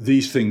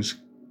these things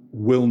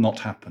will not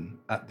happen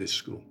at this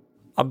school.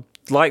 I'd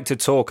like to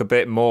talk a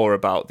bit more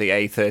about the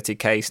A30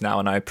 case now,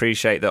 and I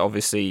appreciate that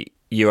obviously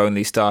you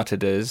only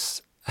started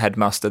as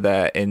headmaster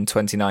there in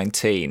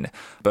 2019.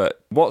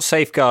 But what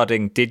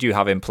safeguarding did you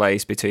have in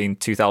place between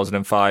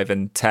 2005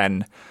 and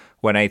 10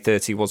 when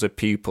A30 was a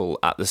pupil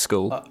at the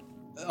school?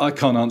 I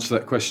can't answer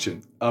that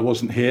question. I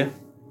wasn't here.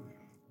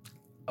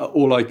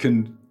 All I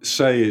can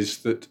say is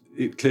that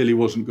it clearly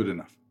wasn't good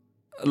enough.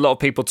 A lot of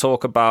people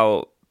talk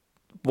about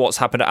what's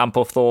happened at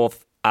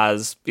Ampleforth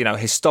as,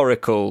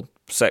 historical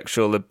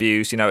sexual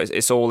abuse.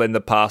 It's all in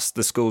the past.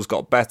 The school's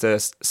got better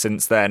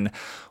since then.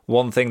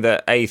 One thing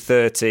that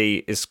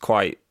A30 is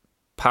quite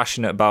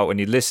passionate about when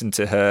you listen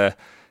to her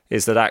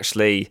is that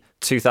actually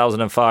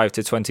 2005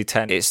 to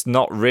 2010, it's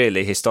not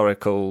really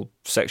historical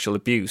sexual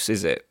abuse,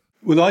 is it?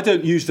 Well, I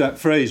don't use that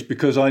phrase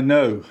because I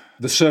know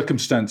the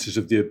circumstances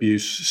of the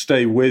abuse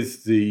stay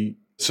with the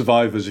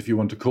survivors, if you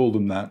want to call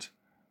them that.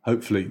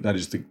 Hopefully, that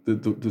is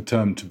the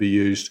term to be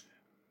used,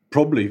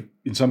 probably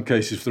in some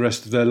cases for the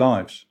rest of their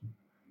lives.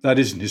 That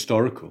isn't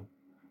historical.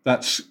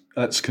 That's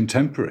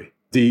contemporary.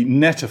 The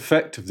net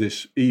effect of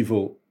this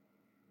evil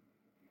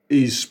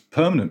is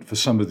permanent for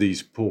some of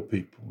these poor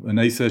people, and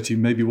A30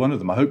 may be one of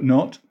them. I hope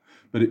not,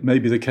 but it may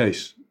be the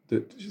case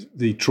that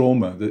the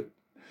trauma that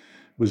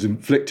was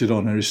inflicted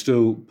on her is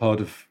still part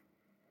of,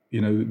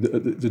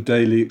 the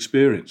daily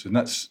experience, and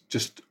that's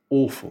just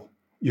awful.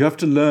 You have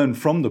to learn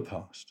from the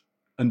past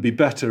and be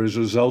better as a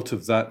result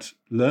of that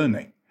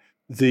learning.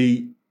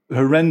 The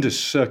horrendous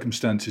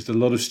circumstances that a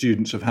lot of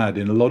students have had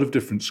in a lot of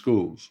different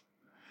schools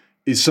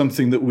is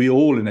something that we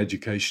all in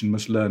education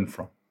must learn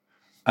from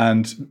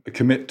and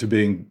commit to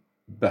being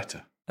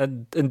better.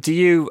 And do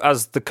you,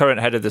 as the current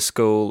head of the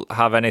school,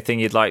 have anything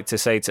you'd like to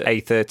say to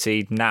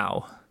A30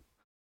 now?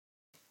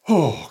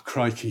 Oh,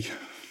 crikey.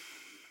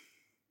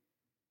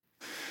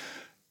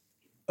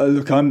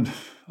 Look,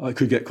 I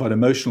could get quite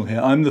emotional here.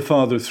 I'm the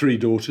father of 3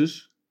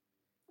 daughters,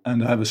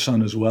 and I have a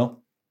son as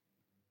well.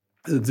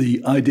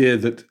 The idea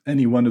that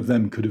any one of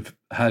them could have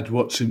had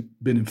what's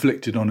been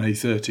inflicted on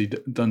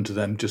A30 done to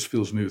them just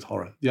fills me with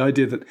horror. The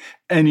idea that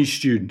any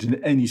student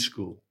in any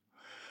school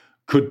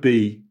could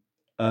be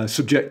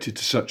subjected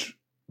to such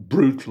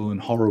brutal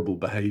and horrible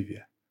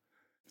behaviour,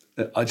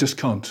 I just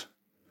can't.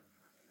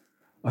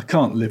 I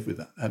can't live with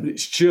that. I mean,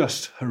 it's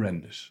just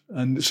horrendous.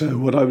 And so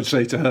what I would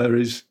say to her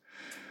is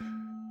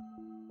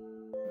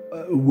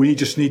we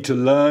just need to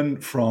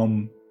learn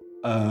from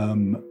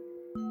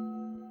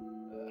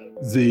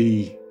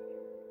the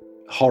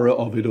horror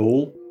of it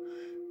all,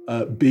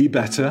 be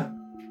better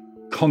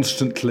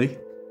constantly.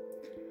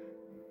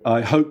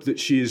 I hope that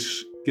she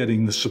is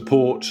getting the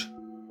support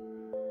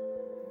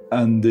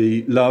and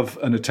the love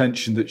and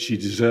attention that she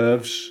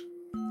deserves.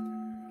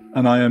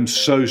 And I am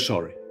so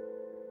sorry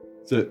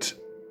that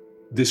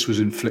this was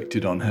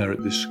inflicted on her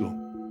at this school.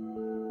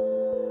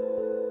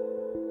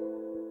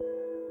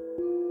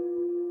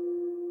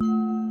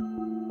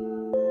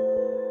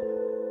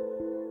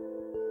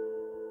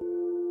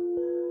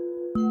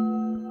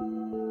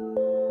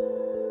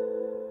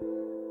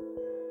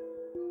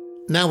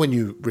 Now, when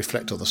you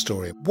reflect on the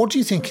story, what do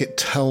you think it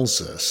tells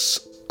us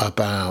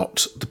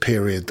about the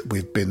period that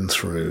we've been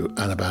through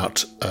and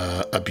about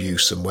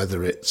abuse and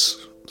whether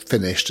it's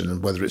finished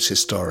and whether it's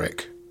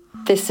historic?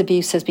 This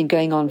abuse has been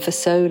going on for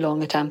so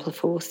long at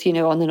Ampleforth,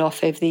 on and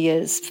off over the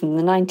years. From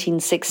the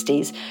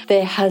 1960s,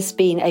 there has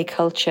been a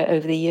culture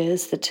over the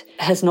years that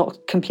has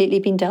not completely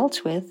been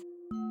dealt with.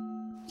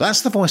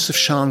 That's the voice of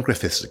Sian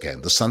Griffiths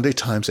again, the Sunday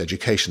Times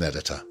education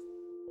editor.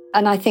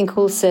 And I think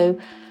also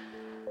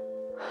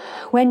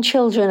when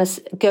children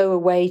go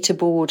away to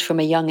board from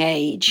a young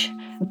age,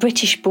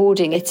 British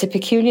boarding, it's a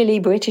peculiarly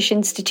British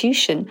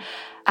institution.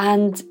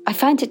 And I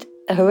find it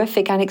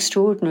horrific and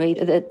extraordinary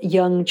that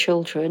young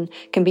children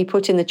can be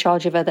put in the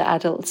charge of other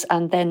adults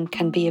and then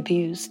can be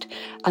abused.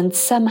 And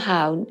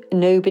somehow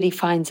nobody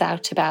finds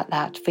out about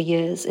that for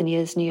years and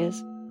years and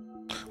years.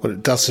 Well,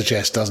 it does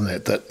suggest, doesn't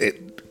it, that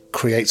it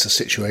creates a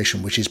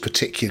situation which is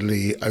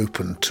particularly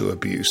open to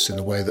abuse in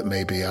a way that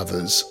maybe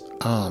others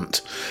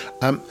aren't.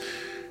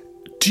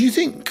 Do you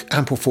think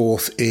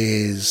Ampleforth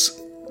is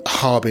a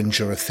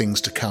harbinger of things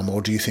to come,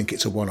 or do you think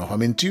it's a one-off? I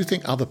mean, do you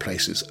think other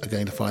places are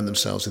going to find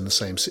themselves in the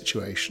same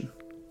situation?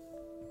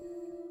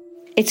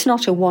 It's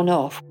not a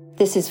one-off.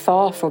 This is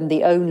far from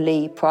the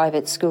only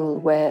private school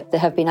where there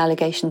have been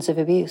allegations of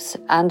abuse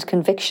and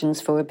convictions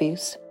for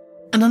abuse.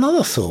 And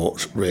another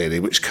thought, really,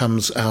 which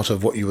comes out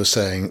of what you were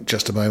saying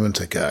just a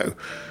moment ago,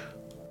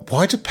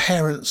 why do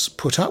parents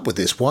put up with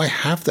this? Why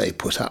have they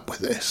put up with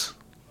this?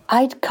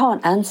 I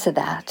can't answer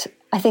that.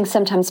 I think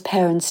sometimes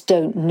parents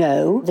don't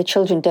know. The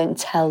children don't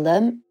tell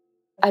them.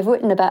 I've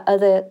written about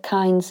other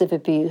kinds of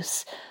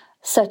abuse,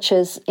 such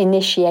as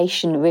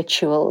initiation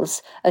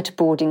rituals at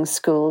boarding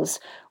schools,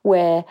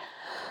 where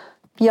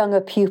younger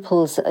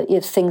pupils,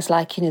 things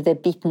like, they're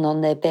beaten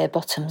on their bare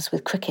bottoms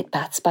with cricket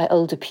bats by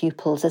older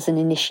pupils as an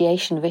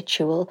initiation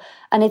ritual.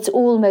 And it's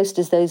almost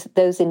as though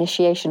those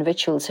initiation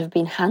rituals have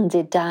been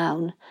handed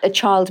down. A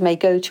child may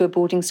go to a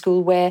boarding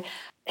school where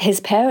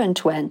his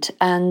parent went,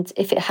 and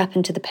if it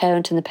happened to the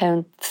parent and the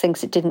parent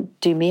thinks it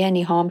didn't do me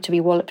any harm to be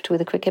walloped with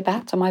a cricket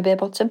bat on my bare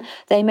bottom,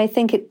 they may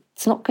think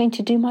it's not going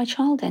to do my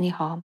child any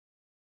harm.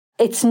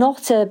 It's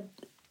not a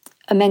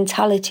a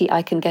mentality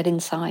I can get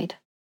inside.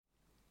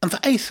 And for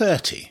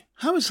A30,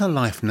 how is her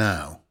life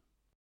now?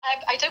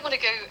 I don't want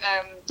to go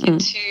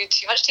into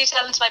too much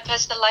detail into my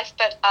personal life,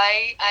 but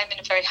I'm in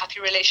a very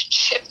happy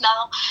relationship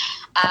now.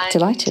 And,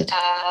 delighted.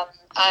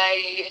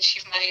 I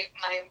achieved my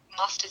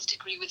master's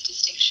degree with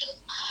distinction.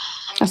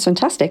 That's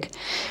fantastic.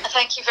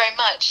 Thank you very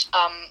much.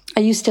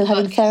 Are you still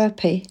having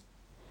therapy?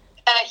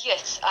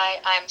 Yes,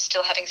 I'm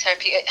still having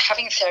therapy.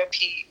 Having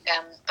therapy,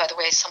 by the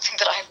way, is something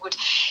that I would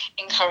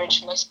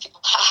encourage most people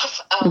to have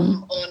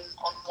on one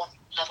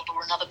level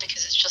or another,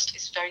 because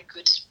it's very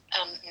good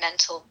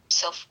mental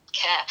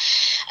self-care,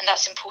 and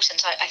that's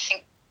important. I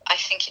think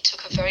it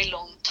took a very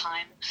long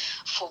time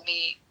for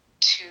me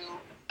to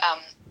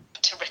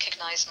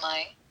recognize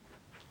my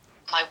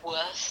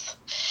worth,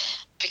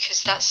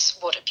 because that's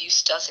what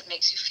abuse does. It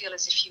makes you feel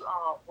as if you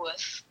are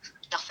worth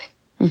nothing.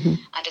 Mm-hmm.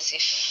 And as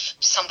if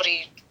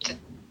somebody, the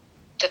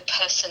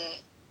person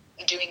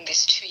doing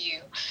this to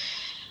you,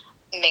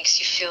 makes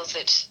you feel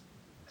that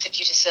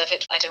you deserve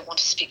it. I don't want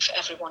to speak for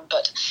everyone,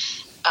 but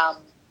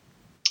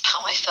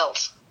how I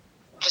felt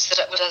was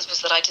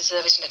that I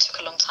deserve it, and it took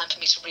a long time for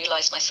me to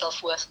realise my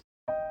self-worth.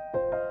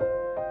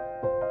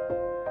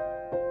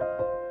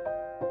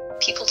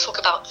 People talk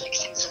about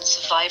victims and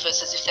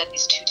survivors as if they're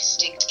these two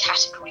distinct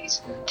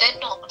categories. They're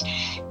not.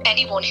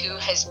 Anyone who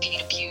has been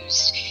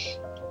abused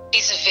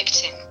is a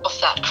victim of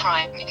that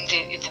crime in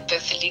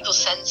both the legal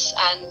sense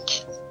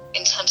and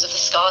in terms of the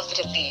scars that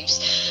it leaves.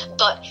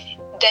 But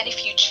then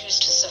if you choose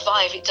to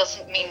survive, it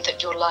doesn't mean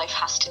that your life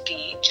has to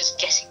be just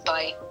getting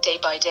by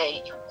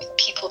day.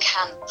 People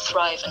can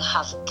thrive and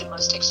have the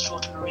most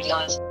extraordinary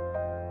lives.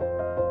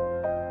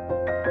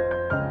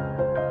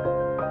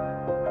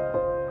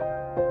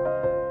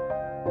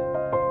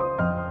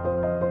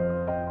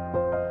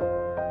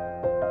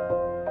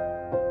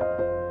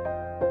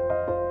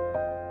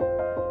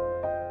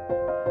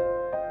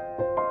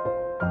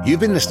 You've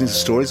been listening to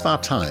Stories of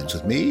Our Times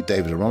with me,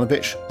 David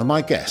Aaronovitch, and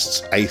my guests,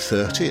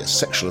 A30, a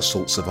sexual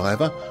assault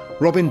survivor,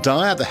 Robin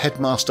Dyer, the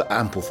headmaster at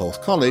Ampleforth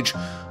College,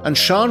 and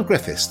Sian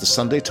Griffiths, the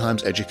Sunday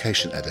Times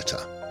education editor.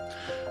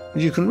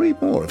 And you can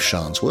read more of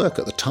Sian's work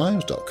at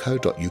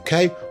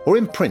thetimes.co.uk or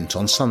in print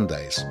on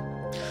Sundays.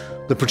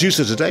 The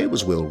producer today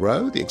was Will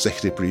Rowe, the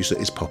executive producer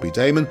is Poppy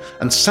Damon,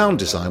 and sound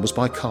design was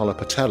by Carla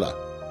Patella.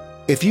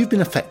 If you've been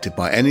affected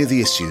by any of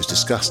the issues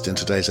discussed in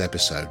today's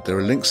episode, there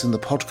are links in the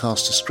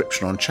podcast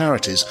description on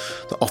charities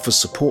that offers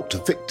support to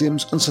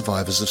victims and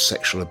survivors of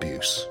sexual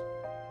abuse.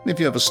 And if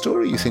you have a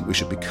story you think we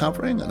should be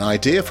covering, an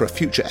idea for a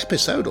future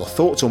episode, or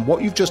thoughts on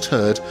what you've just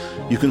heard,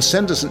 you can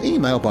send us an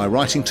email by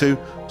writing to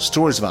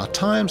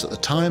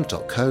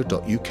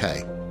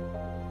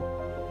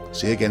storiesofourtimes@thetimes.co.uk.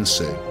 See you again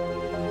soon.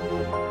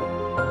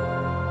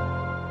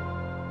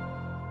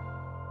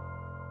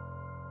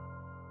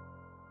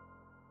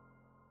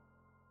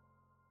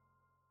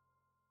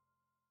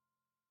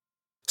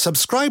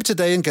 Subscribe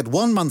today and get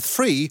 1 month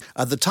free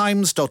at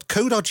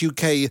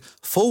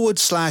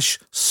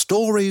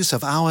thetimes.co.uk/stories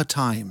of our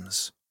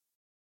times.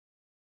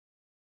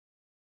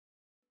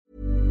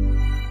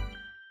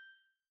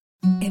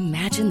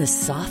 Imagine the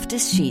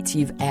softest sheets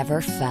you've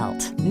ever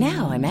felt.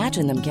 Now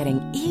imagine them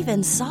getting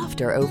even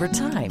softer over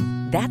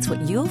time. That's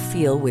what you'll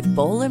feel with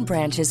Boll &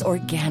 Branch's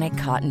organic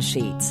cotton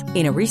sheets.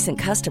 In a recent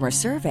customer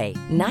survey,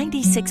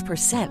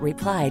 96%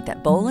 replied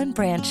that Boll &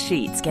 Branch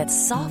sheets get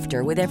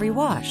softer with every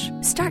wash.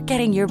 Start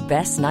getting your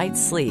best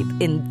night's sleep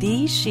in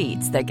these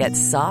sheets that get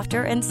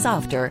softer and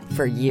softer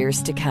for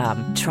years to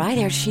come. Try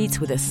their sheets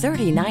with a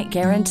 30-night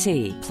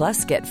guarantee.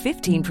 Plus, get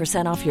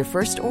 15% off your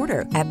first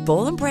order at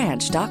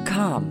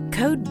bollandbranch.com.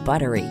 Code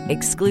BUTTERY.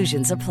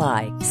 Exclusions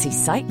apply. See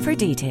site for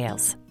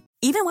details.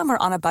 Even when we're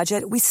on a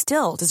budget, we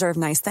still deserve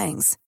nice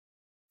things.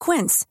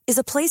 Quince is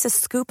a place to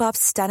scoop up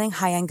stunning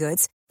high-end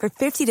goods for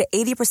 50 to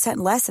 80%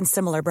 less than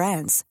similar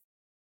brands.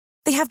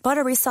 They have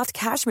buttery soft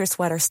cashmere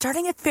sweaters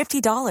starting at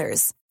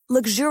 $50,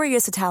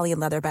 luxurious Italian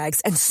leather bags,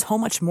 and so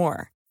much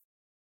more.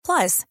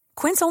 Plus,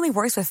 Quince only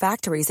works with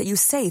factories that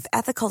use safe,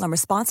 ethical, and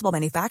responsible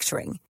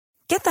manufacturing.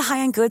 Get the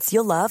high-end goods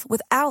you'll love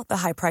without the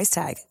high price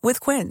tag with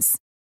Quince.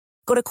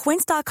 Go to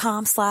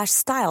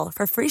quince.com/style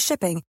for free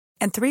shipping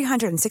and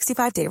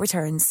 365-day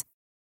returns.